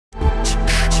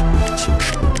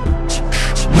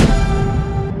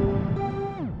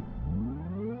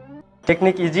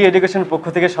Technique easy education পক্ষ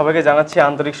থেকে সবাইকে জানাচ্ছি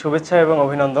আন্তরিক শুভেচ্ছা এবং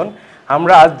অভিনন্দন।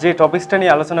 আমরা আজ যে টপিকসটা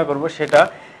নিয়ে আলোচনা করব সেটা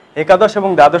একাদশ এবং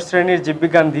দ্বাদশ শ্রেণীর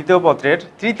জীববিজ্ঞান দ্বিতীয় পত্রের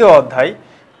তৃতীয় অধ্যায়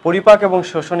পরিপাক এবং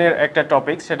শোষণের একটা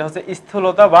টপিক, সেটা হচ্ছে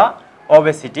স্থূলতা বা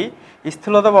অবেসিটি।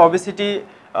 স্থূলতা বা অবেসিটি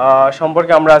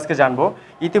সম্পর্কে আমরা আজকে জানবো।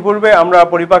 ইতিপূর্বে আমরা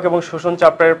পরিপাক এবং শোষণ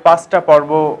চ্যাপ্টারের 5টা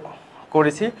পর্ব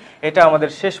করেছি, এটা আমাদের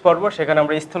শেষ পর্ব। সেখানে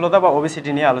আমরা স্থূলতা বা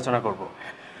ওবেসিটি নিয়ে আলোচনা করব।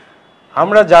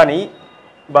 আমরা জানি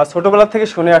বা ছোটবেলা থেকে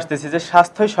শুনে আসতেছি যে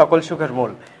স্বাস্থ্যই সকল সুখের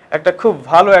মূল, একটা খুব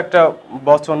ভালো একটা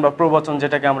বচন বা প্রবচন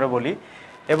যেটাকে আমরা বলি।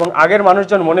 এবং আগের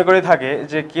মানুষজন মনে করে থাকে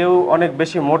যে কেউ অনেক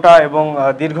বেশি মোটা এবং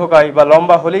দীর্ঘকায় বা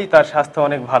লম্বা হলেই তার স্বাস্থ্য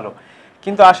অনেক ভালো,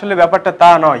 কিন্তু আসলে ব্যাপারটা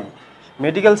তা নয়।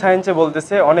 মেডিকেল সায়েন্সে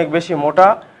বলতেছে অনেক বেশি মোটা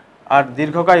আর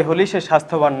দীর্ঘকায় হলেই সে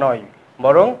স্বাস্থ্যবান নয়,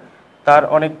 বরং তার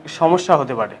অনেক সমস্যা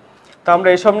হতে পারে। তো আমরা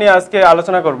এসব নিয়ে আজকে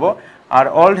আলোচনা করব। আর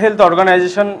ওয়ার্ল্ড হেলথ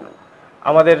অর্গানাইজেশন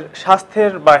আমাদের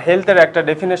স্বাস্থ্যের বা হেলথের একটা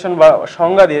ডেফিনেশন বা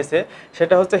সংজ্ঞা দিয়েছে,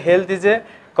 সেটা হচ্ছে health is a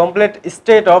complete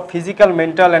state of physical,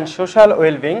 mental and social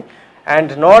wellbeing and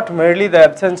not merely the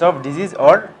absence of disease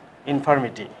or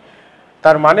ইনফার্মিটি।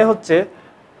 তার মানে হচ্ছে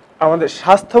আমাদের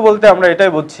স্বাস্থ্য বলতে আমরা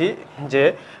এটাই বুঝছি যে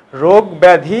রোগ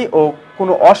ব্যাধি ও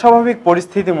কোনো অস্বাভাবিক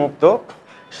পরিস্থিতি মুক্ত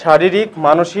শারীরিক,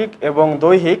 মানসিক এবং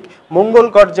দৈহিক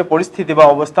মঙ্গলকর যে পরিস্থিতি বা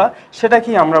অবস্থা,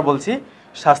 সেটাকেই আমরা বলছি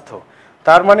স্বাস্থ্য।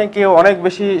 তার মানে কেউ অনেক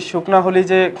বেশি শুকনা হলেই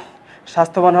যে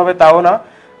স্বাস্থ্যবান হবে তাও না,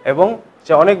 এবং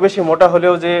যে অনেক বেশি মোটা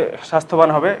হলেও যে স্বাস্থ্যবান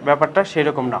হবে ব্যাপারটা সেই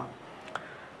রকম না।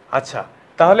 আচ্ছা,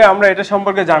 তাহলে আমরা এটা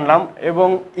সম্পর্কে জানলাম। এবং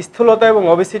স্থূলতা এবং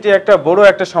ওবেসিটি একটা বড়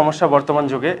একটা সমস্যা বর্তমান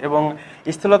যুগে, এবং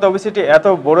স্থূলতা ওবেসিটি এত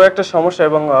বড় একটা সমস্যা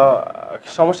এবং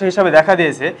সমস্যা হিসাবে দেখা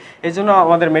দিয়েছে, এই জন্য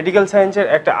আমাদের মেডিকেল সায়েন্সের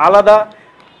একটা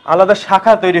আলাদা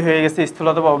শাখা তৈরি হয়ে গেছে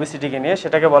স্থূলতা বা ওবেসিটিকে নিয়ে,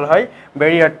 সেটাকে বলা হয়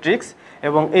ব্যারিয়াট্রিক্স।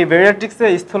 এবং এই ব্যারিয়াট্রিক্সে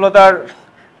স্থূলতার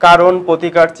কারণ,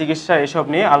 প্রতিকার, চিকিৎসা এসব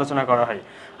নিয়ে আলোচনা করা হয়।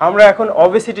 আমরা এখন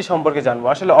ওবেসিটি সম্পর্কে জানবো।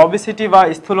 আসলে ওবেসিটি বা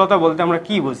স্থূলতা বলতে আমরা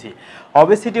কি বুঝি?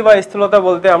 ওবেসিটি বা স্থূলতা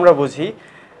বলতে আমরা বুঝি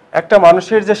একটা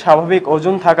মানুষের যে স্বাভাবিক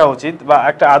ওজন থাকা উচিত বা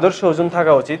একটা আদর্শ ওজন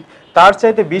থাকা উচিত, তার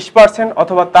চাইতে 20%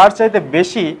 অথবা তার চাইতে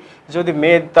বেশি যদি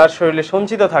মেদ তার শরীরে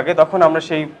সঞ্চিত থাকে, তখন আমরা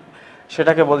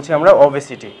সেটাকে বলছি আমরা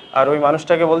ওবেসিটি, আর ওই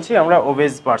মানুষটাকে বলছি আমরা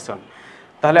ওবেজ পারসন।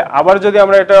 তাহলে আবার যদি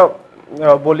আমরা এটা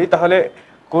বলি, তাহলে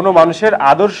কোনো মানুষের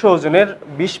আদর্শ ওজনের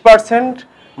 20%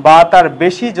 বা তার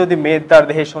বেশি যদি মেদ তার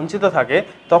দেহে সঞ্চিত থাকে,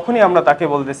 তখনই আমরা তাকে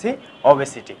বলতেছি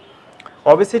ওবেসিটি।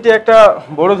 ওবেসিটি একটা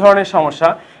বড় ধরনের সমস্যা,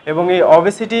 এবং এই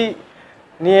ওবেসিটি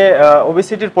নিয়ে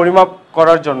ওবেসিটির পরিমাপ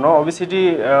করার জন্য, ওবেসিটি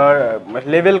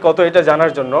লেভেল কত এটা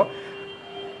জানার জন্য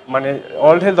মানে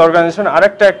ওয়ার্ল্ড হেলথ অর্গানাইজেশন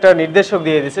আরেকটা একটা নির্দেশক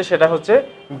দিয়ে দিয়েছে, সেটা হচ্ছে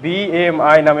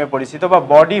BMI নামে পরিচিত বা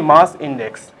body mass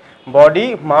index. Body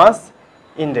mass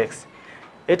index,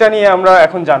 এটা নিয়ে আমরা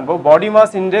এখন জানবো। বডি মাস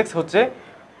ইন্ডেক্স হচ্ছে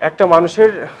একটা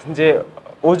মানুষের যে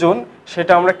ওজন,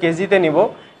 সেটা আমরা কেজিতে নিব,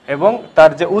 এবং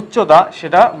তার যে উচ্চতা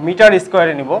সেটা মিটার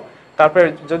স্কোয়ারে নিব। তারপরে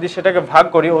যদি সেটাকে ভাগ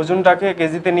করি, ওজনটাকে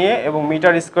কেজিতে নিয়ে এবং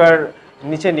মিটার স্কোয়ার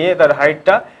নিচে নিয়ে তার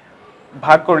হাইটটা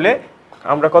ভাগ করলে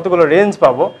আমরা কতগুলো রেঞ্জ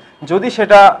পাবো। যদি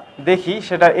সেটা দেখি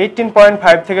সেটা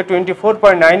 18.5 থেকে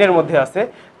 24.9 মধ্যে আছে,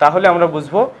 তাহলে আমরা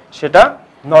বুঝবো সেটা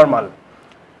নর্মাল,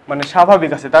 মানে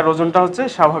স্বাভাবিক আছে, তার ওজনটা হচ্ছে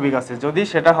স্বাভাবিক আছে যদি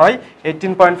সেটা হয়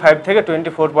 18.5 থেকে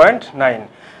 24.9।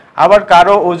 আবার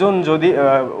কারো ওজন যদি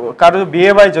কারো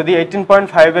BMI যদি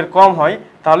 18.5 এর কম হয়,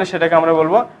 তাহলে সেটাকে আমরা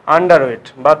বলবো আন্ডারওয়েট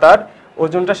বা তার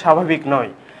ওজনটা স্বাভাবিক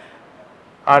নয়।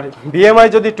 আর BMI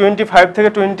যদি 25 থেকে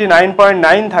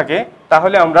 29.9 থাকে,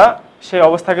 তাহলে আমরা সেই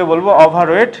অবস্থাকে বলবো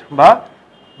ওভারওয়েট বা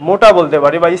মোটা বলতে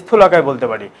পারি বা স্থূলকায় বলতে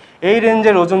পারি। এই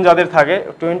রেঞ্জের ওজন যাদের থাকে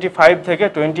 25 থেকে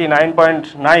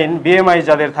 29.9 BMI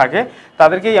যাদের থাকে,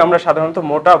 তাদেরকেই আমরা সাধারণত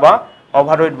মোটা বা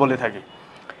ওভারওয়েট বলে থাকি।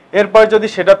 এরপর যদি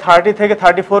সেটা 30 থেকে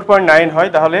 34.9 হয়,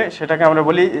 তাহলে সেটাকে আমরা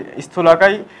বলি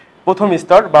স্থূলকায় প্রথম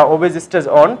স্তর বা ওবেজ স্টেজ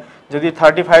 1। যদি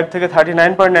 35 থেকে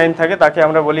 39.9 থাকে, তাকে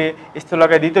আমরা বলি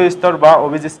স্থূলকায় দ্বিতীয় স্তর বা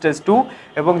ওবেজ স্টেজ 2।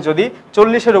 এবং যদি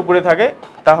 40-এর উপরে থাকে,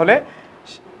 তাহলে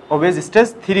ওবেজ স্টেজ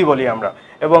 3 বলি আমরা।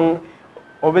 এবং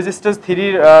ওবেজ স্টেজ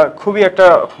 3 খুবই একটা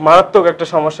মারাত্মক একটা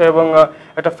সমস্যা এবং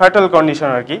একটা ফ্যাটাল কন্ডিশন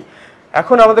আর কি।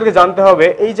 এখন আমাদেরকে জানতে হবে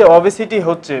এই যে ওবেসিটি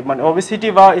হচ্ছে, মানে ওবেসিটি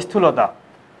বা স্থূলতা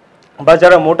বা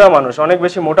যারা মোটা মানুষ, অনেক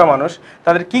বেশি মোটা মানুষ,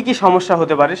 তাদের কি কি সমস্যা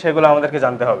হতে পারে সেগুলো আমাদেরকে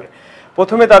জানতে হবে।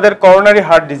 প্রথমে তাদের করোনারি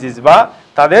হার্ট ডিজিজ বা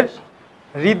তাদের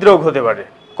হৃদরোগ হতে পারে,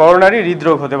 করোনারি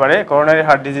হৃদরোগ হতে পারে, করোনারি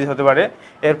হার্ট ডিজিজ হতে পারে।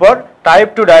 এরপর টাইপ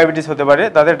 2 ডায়াবেটিস হতে পারে,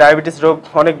 তাদের ডায়াবেটিস রোগ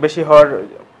অনেক বেশি হওয়ার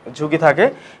ঝুঁকি থাকে।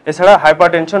 এছাড়া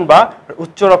হাইপারটেনশন বা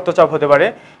উচ্চ রক্তচাপ হতে পারে।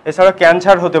 এছাড়া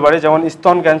ক্যান্সার হতে পারে, যেমন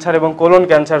স্তন ক্যান্সার এবং কোলন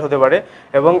ক্যান্সার হতে পারে।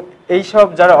 এবং এইসব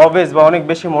যারা অবেজ বা অনেক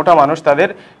বেশি মোটা মানুষ, তাদের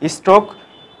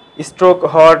স্ট্রোক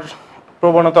হওয়ার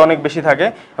প্রবণতা অনেক বেশি থাকে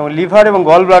এবং লিভার এবং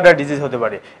গল ব্লাডার ডিজিজ হতে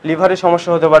পারে, লিভারের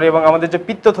সমস্যা হতে পারে এবং আমাদের যে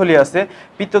পিত্তথলি আছে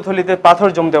পিত্তথলিতে পাথর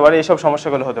জমতে পারে, এইসব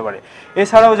সমস্যাগুলো হতে পারে।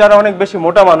 এছাড়াও যারা অনেক বেশি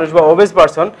মোটা মানুষ বা ওবেস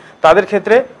পারসন তাদের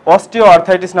ক্ষেত্রে অস্টিও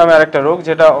আর্থাইটিস নামে আরেকটা রোগ,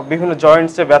 যেটা বিভিন্ন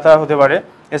জয়েন্টসে ব্যথা হতে পারে।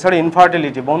 এছাড়া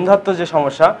ইনফার্টিলিটি, বন্ধ্যাত্ব যে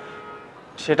সমস্যা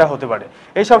সেটা হতে পারে।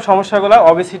 এইসব সমস্যাগুলো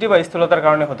অবেসিটি বা স্থূলতার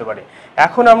কারণে হতে পারে।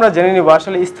 এখন আমরা জেনে নিব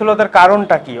আসলে স্থূলতার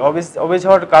কারণটা কি, অবেজ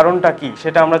হওয়ার কারণটা কি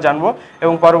সেটা আমরা জানবো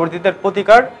এবং পরবর্তীতে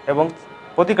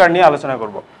প্রতিকার নিয়ে আলোচনা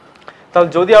করব। তাহলে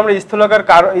যদি আমরা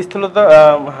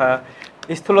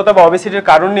স্থূলতা বা অবেসিটির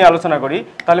কারণ নিয়ে আলোচনা করি,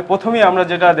 তাহলে প্রথমেই আমরা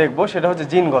যেটা দেখব সেটা হচ্ছে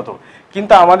জিনগত।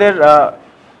 কিন্তু আমাদের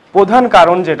প্রধান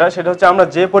কারণ সেটা হচ্ছে আমরা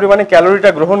যে পরিমাণে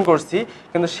ক্যালোরিটা গ্রহণ করছি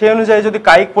কিন্তু সে অনুযায়ী যদি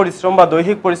কায়িক পরিশ্রম বা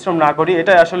দৈহিক পরিশ্রম না করি,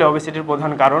 এটাই আসলে অবেসিটির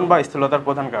প্রধান কারণ বা স্থূলতার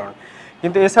প্রধান কারণ।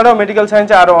 কিন্তু এছাড়াও মেডিকেল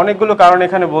সায়েন্সে আরও অনেকগুলো কারণ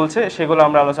এখানে বলছে, সেগুলো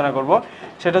আমরা আলোচনা করব।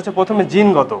 সেটা হচ্ছে প্রথমে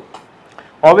জিনগত।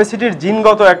 অবেসিটির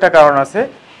জিনগত একটা কারণ আছে,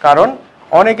 কারণ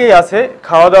অনেকেই আছে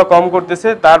খাওয়া দাওয়া কম করতেছে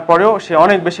তারপরেও সে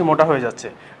অনেক বেশি মোটা হয়ে যাচ্ছে।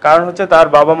 কারণ হচ্ছে তার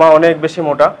বাবা মা অনেক বেশি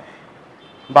মোটা।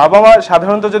 বাবা মা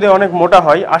সাধারণত যদি অনেক মোটা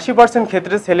হয়, 80%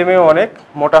 ক্ষেত্রে ছেলে মেয়েও অনেক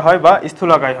মোটা হয় বা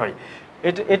স্থূলকায় হয়।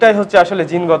 এটাই হচ্ছে আসলে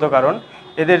জিনগত কারণ।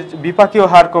 এদের বিপাকীয়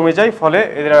হার কমে যায়, ফলে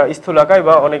এরা স্থূলকায়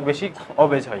বা অনেক বেশি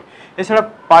অবেজ হয়। এছাড়া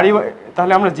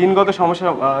তাহলে আমরা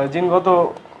জিনগত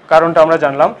কারণটা আমরা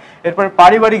জানলাম। এরপরে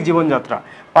পারিবারিক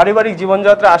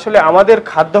জীবনযাত্রা আসলে আমাদের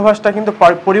খাদ্যাভ্যাসটা কিন্তু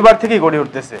পরিবার থেকেই গড়ে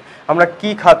উঠতেছে। আমরা কি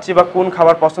খাচ্ছি বা কোন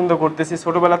খাবার পছন্দ করতেছি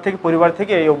ছোটবেলা থেকে পরিবার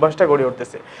থেকে এই অভ্যাসটা গড়ে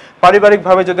উঠতেছে।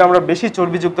 পারিবারিকভাবে যদি আমরা বেশি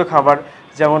চর্বিযুক্ত খাবার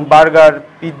যেমন বার্গার,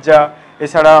 পিৎজা,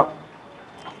 এছাড়া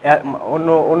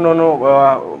অন্য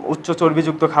উচ্চ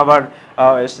চর্বিযুক্ত খাবার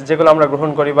যেগুলো আমরা গ্রহণ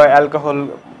করি বা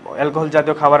অ্যালকোহল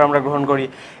জাতীয় খাবার আমরা গ্রহণ করি,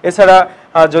 এছাড়া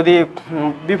যদি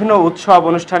বিভিন্ন উৎসব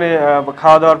অনুষ্ঠানে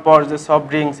খাওয়া দাওয়ার পর যে সফট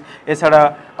ড্রিঙ্কস, এছাড়া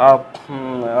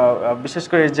বিশেষ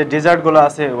করে যে ডেজার্টগুলো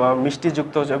আছে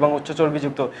মিষ্টিযুক্ত এবং উচ্চ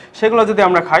চর্বিযুক্ত, সেগুলো যদি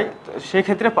আমরা খাই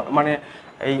সেক্ষেত্রে মানে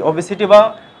এই ওবেসিটি বা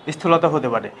স্থূলতা হতে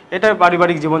পারে। এটা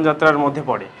পারিবারিক জীবনযাত্রার মধ্যে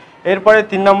পড়ে। এরপরে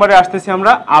 3 নম্বরে আসতেছি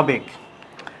আমরা আবেগ।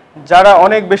 যারা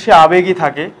অনেক বেশি আবেগী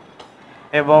থাকে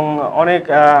এবং অনেক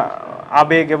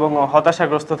আবেগ এবং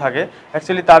হতাশাগ্রস্ত থাকে,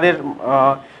 অ্যাকচুয়ালি তাদের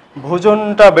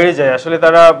ভোজনটা বেড়ে যায়। আসলে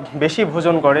তারা বেশি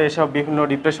ভোজন করে এসব বিভিন্ন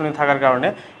ডিপ্রেশনে থাকার কারণে,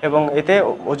 এবং এতে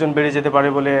ওজন বেড়ে যেতে পারে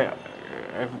বলে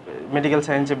মেডিকেল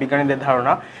সায়েন্সে বিজ্ঞানীদের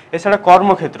ধারণা। এছাড়া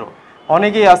কর্মক্ষেত্র,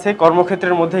 অনেকেই আছে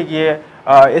কর্মক্ষেত্রের মধ্যে গিয়ে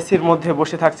এসির মধ্যে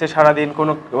বসে থাকছে সারাদিন,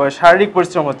 কোনো শারীরিক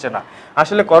পরিশ্রম হচ্ছে না।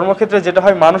 আসলে কর্মক্ষেত্রে যেটা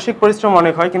হয় মানসিক পরিশ্রম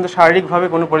অনেক হয়, কিন্তু শারীরিকভাবে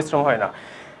কোনো পরিশ্রম হয় না।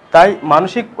 তাই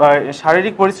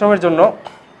শারীরিক পরিশ্রমের জন্য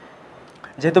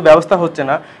যেহেতু ব্যবস্থা হচ্ছে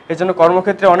না, এর জন্য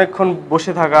কর্মক্ষেত্রে অনেকক্ষণ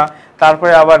বসে থাকা,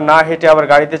 তারপরে আবার না হেঁটে আবার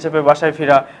গাড়িতে চেপে বাসায়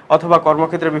ফেরা, অথবা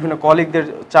কর্মক্ষেত্রে বিভিন্ন কলিগদের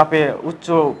চাপে উচ্চ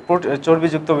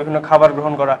চর্বিযুক্ত বিভিন্ন খাবার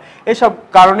গ্রহণ করা, এইসব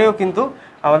কারণেও কিন্তু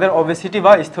আমাদের ওবেসিটি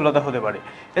বা স্থূলতা হতে পারে।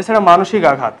 এছাড়া মানসিক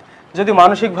আঘাত, যদি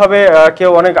মানসিকভাবে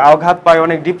কেউ অনেক আঘাত পায়,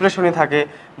 অনেক ডিপ্রেশনে থাকে,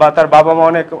 বা তার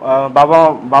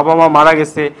বাবা মা মারা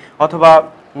গেছে, অথবা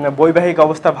বৈবাহিক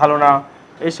অবস্থা ভালো না,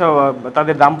 এইসব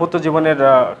তাদের দাম্পত্য জীবনের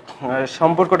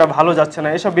সম্পর্কটা ভালো যাচ্ছে না,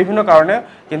 এসব বিভিন্ন কারণে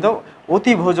কিন্তু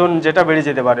অতি ভোজন যেটা বেড়ে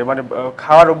যেতে পারে, মানে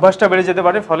খাওয়ার অভ্যাসটা বেড়ে যেতে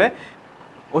পারে, ফলে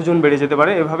ওজন বেড়ে যেতে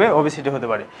পারে, এভাবে ওবেসিটি হতে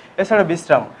পারে। এছাড়া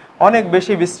বিশ্রাম, অনেক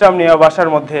বেশি বিশ্রাম নেওয়া, বাসার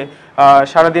মধ্যে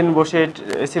সারাদিন বসে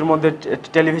এসির মধ্যে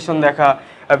টেলিভিশন দেখা,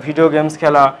 ভিডিও গেমস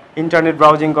খেলা, ইন্টারনেট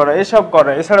ব্রাউজিং করা, এসব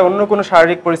করা, এছাড়া অন্য কোনো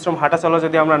শারীরিক পরিশ্রম হাঁটাচলা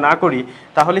যদি আমরা না করি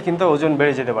তাহলে কিন্তু ওজন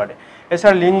বেড়ে যেতে পারে।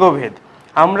 এছাড়া লিঙ্গভেদ,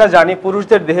 আমরা জানি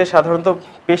পুরুষদের দেহে সাধারণত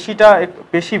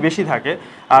পেশি বেশি থাকে,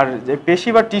 আর পেশি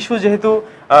বা টিস্যু যেহেতু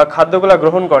খাদ্যগুলো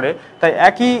গ্রহণ করে, তাই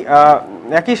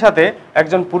একই সাথে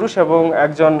একজন পুরুষ এবং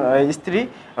একজন স্ত্রী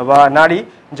বা নারী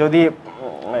যদি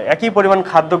একই পরিমাণ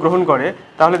খাদ্য গ্রহণ করে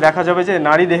তাহলে দেখা যাবে যে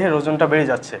নারী দেহের ওজনটা বেড়ে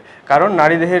যাচ্ছে, কারণ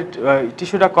নারী দেহের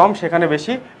টিস্যুটা কম, সেখানে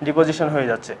বেশি ডিপোজিশন হয়ে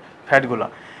যাচ্ছে ফ্যাটগুলো।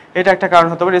 এটা একটা কারণ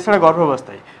হতে পারে। এছাড়া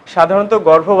গর্ভাবস্থায়, সাধারণত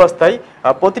গর্ভাবস্থায়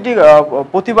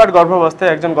প্রতিবার গর্ভাবস্থায়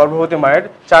একজন গর্ভবতী মায়ের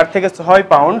 4 থেকে 6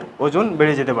 পাউন্ড ওজন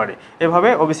বেড়ে যেতে পারে, এভাবে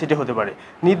ওবেসিটি হতে পারে।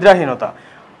 নিদ্রাহীনতা,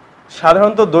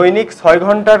 সাধারণত দৈনিক 6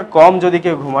 ঘন্টার কম যদি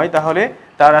কেউ ঘুমায় তাহলে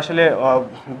তার আসলে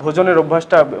ভোজনের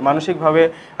অভ্যাসটা মানসিকভাবে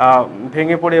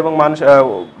ভেঙে পড়ে এবং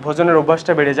ভোজনের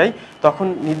অভ্যাসটা বেড়ে যায়, তখন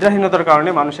নিদ্রাহীনতার কারণে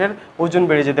মানুষের ওজন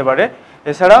বেড়ে যেতে পারে।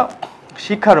 এছাড়া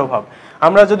শিক্ষার অভাব,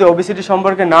 আমরা যদি ওবেসিটি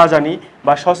সম্পর্কে না জানি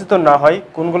বা সচেতন না হয়,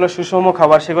 কোনগুলো সুষম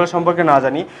খাবার সেগুলো সম্পর্কে না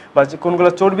জানি, বা কোনগুলো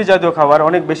চর্বি জাতীয় খাবার,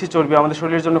 অনেক বেশি চর্বি আমাদের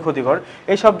শরীরের জন্য ক্ষতিকর,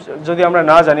 এইসব যদি আমরা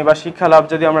না জানি বা শিক্ষা লাভ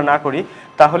যদি আমরা না করি,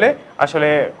 তাহলে আসলে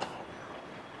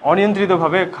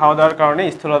অনিয়ন্ত্রিতভাবে খাওয়া দাওয়ার কারণে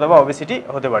স্থূলতা বা ওবেসিটি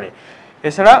হতে পারে।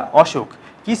 এছাড়া অসুখ,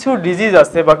 কিছু ডিজিজ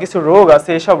আছে বা কিছু রোগ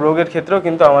আছে, এসব রোগের ক্ষেত্রেও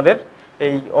কিন্তু আমাদের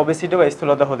এই ওবেসিটি বা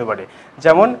স্থূলতা হতে পারে।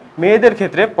 যেমন মেয়েদের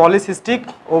ক্ষেত্রে পলিসিস্টিক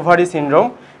ওভারি সিনড্রোম,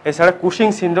 এছাড়া Cushing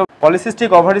syndrome, polycystic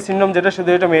ovary syndrome, যেটা শুধু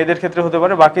এটা মেয়েদের ক্ষেত্রে হতে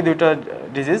পারে, বাকি দুইটা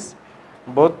ডিজিজ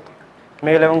বোথ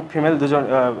মেল এবং ফিমেল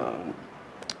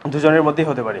দুজনের মধ্যেই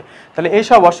হতে পারে। তাহলে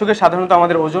এইসব অসুখে সাধারণত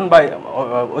আমাদের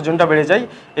ওজনটা বেড়ে যায়,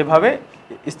 এভাবে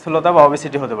স্থূলতা বা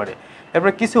ওবেসিটি হতে পারে।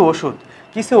 এরপরে কিছু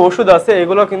ওষুধ আছে,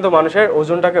 এগুলো কিন্তু মানুষের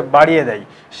ওজনটাকে বাড়িয়ে দেয়।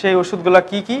 সেই ওষুধগুলো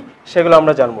কি কি সেগুলো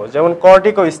আমরা জানবো। যেমন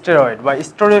কর্টিকোস্টেরয়েড বা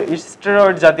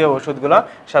স্টেরয়েড জাতীয় ওষুধগুলো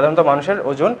সাধারণত মানুষের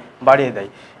ওজন বাড়িয়ে দেয়।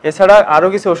 এছাড়া আরও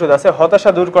কিছু ওষুধ আছে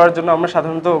হতাশা দূর করার জন্য, আমরা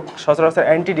সাধারণত সচরাচর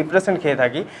অ্যান্টি ডিপ্রেসেন্ট খেয়ে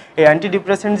থাকি। এই অ্যান্টি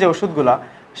ডিপ্রেসেন্ট যে ওষুধগুলো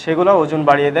সেগুলো ওজন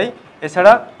বাড়িয়ে দেয়।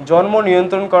 এছাড়া জন্ম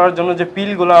নিয়ন্ত্রণ করার জন্য যে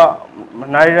পিলগুলো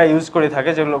নারীরা ইউজ করে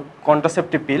থাকে, যেগুলো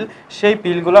কন্ট্রাসেপটিভ পিল, সেই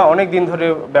পিলগুলো অনেক দিন ধরে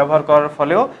ব্যবহার করার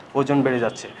ফলেও ওজন বেড়ে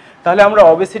যাচ্ছে। তাহলে আমরা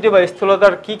ওবেসিটি বা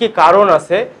স্থূলতার কি কি কারণ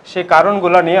আছে সেই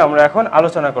কারণগুলো নিয়ে আমরা এখন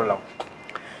আলোচনা করলাম।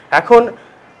 এখন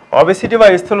ওবেসিটি বা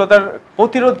স্থূলতার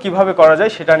প্রতিরোধ কিভাবে করা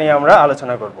যায় সেটা নিয়ে আমরা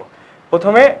আলোচনা করব।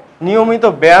 প্রথমে নিয়মিত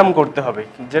ব্যায়াম করতে হবে।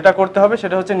 যেটা করতে হবে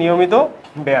সেটা হচ্ছে নিয়মিত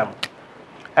ব্যায়াম।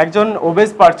 একজন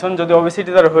ওবেস পারসন যদি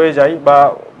ওবেসিটি তার হয়ে যায় বা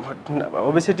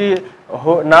ওবেসিটি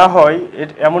না হয়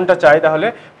এমনটা চাই, তাহলে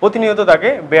প্রতিনিয়ত তাকে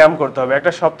ব্যায়াম করতে হবে।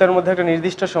 একটা সপ্তাহের মধ্যে একটা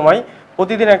নির্দিষ্ট সময়,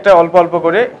 প্রতিদিন একটা অল্প অল্প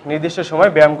করে নির্দিষ্ট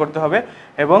সময় ব্যায়াম করতে হবে।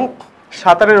 এবং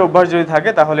সাঁতারের অভ্যাস যদি থাকে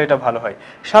তাহলে এটা ভালো হয়।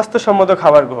 স্বাস্থ্যসম্মত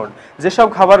খাবার গ্রহণ, যেসব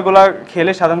খাবারগুলো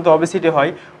খেলে সাধারণত ওবেসিটি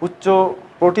হয়, উচ্চ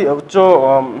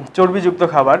চর্বিযুক্ত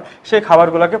খাবার, সেই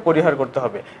খাবারগুলোকে পরিহার করতে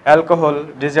হবে। অ্যালকোহল,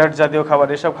 ডেজার্ট জাতীয় খাবার,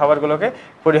 এসব খাবারগুলোকে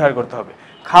পরিহার করতে হবে।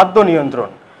 খাদ্য নিয়ন্ত্রণ,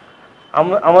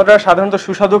 আমরা সাধারণত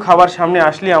সুস্বাদু খাবার সামনে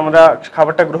আসলে আমরা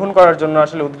খাবারটা গ্রহণ করার জন্য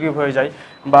আসলে উদ্গ্রীব হয়ে যাই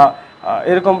বা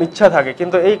এরকম ইচ্ছা থাকে,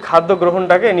 কিন্তু এই খাদ্য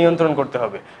গ্রহণটাকে নিয়ন্ত্রণ করতে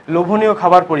হবে। লোভনীয়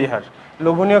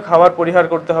খাবার পরিহার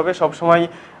করতে হবে। সবসময়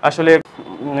আসলে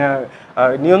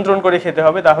নিয়ন্ত্রণ করে খেতে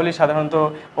হবে, তাহলেই সাধারণত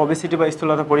ওবেসিটি বা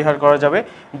স্থূলতা পরিহার করা যাবে।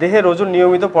 দেহের ওজন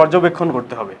নিয়মিত পর্যবেক্ষণ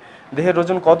করতে হবে। দেহের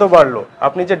ওজন কত বাড়লো,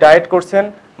 আপনি যে ডায়েট করছেন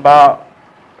বা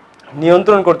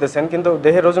নিয়ন্ত্রণ করতেছেন, কিন্তু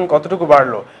দেহের ওজন কতটুকু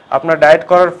বাড়লো, আপনার ডায়েট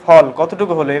করার ফল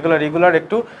কতটুকু হলো, এগুলো রেগুলার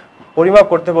একটু পরিমাপ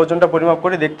করতে হবে, ওজনটা পরিমাপ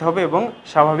করে দেখতে হবে এবং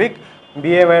স্বাভাবিক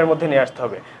বিএমআই এর মধ্যে নিয়ে আসতে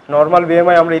হবে। নর্মাল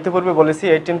বিএমআই আমরা ইতিপূর্বে বলেছি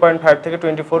 18.5 থেকে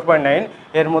 24.9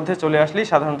 এর মধ্যে চলে আসলেই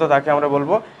সাধারণত তাকে আমরা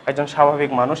বলবো একজন স্বাভাবিক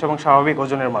মানুষ এবং স্বাভাবিক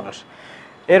ওজনের মানুষ।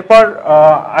 এরপর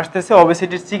আসতেছে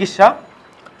ওবেসিটির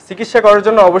চিকিৎসা করার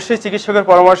জন্য অবশ্যই চিকিৎসকের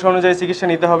পরামর্শ অনুযায়ী চিকিৎসা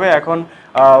নিতে হবে। এখন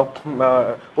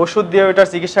ওষুধ দিয়ে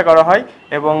এটার চিকিৎসা করা হয়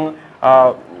এবং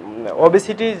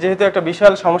ওবেসিটি যেহেতু একটা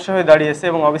বিশাল সমস্যা হয়ে দাঁড়িয়েছে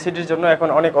এবং ওবেসিটির জন্য এখন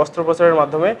অনেক অস্ত্রোপচারের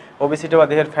মাধ্যমে ওবেসিটি বা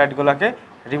দেহের ফ্যাটগুলোকে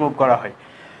রিমুভ করা হয়।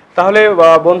 তাহলে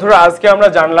বন্ধুরা, আজকে আমরা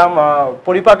জানলাম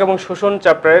পরিপাক এবং শোষণ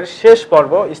চ্যাপ্টারের শেষ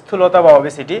পর্ব, স্থূলতা বা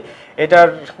ওবেসিটি,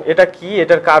 এটা কি,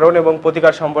 এটার কারণ এবং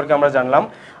প্রতিকার সম্পর্কে আমরা জানলাম।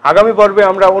 আগামী পর্বে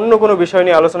আমরা অন্য কোনো বিষয়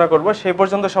নিয়ে আলোচনা করব। সেই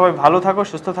পর্যন্ত সবাই ভালো থাকো,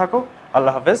 সুস্থ থাকো।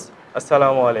 আল্লাহ হাফেজ,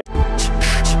 আসসালামু আলাইকুম।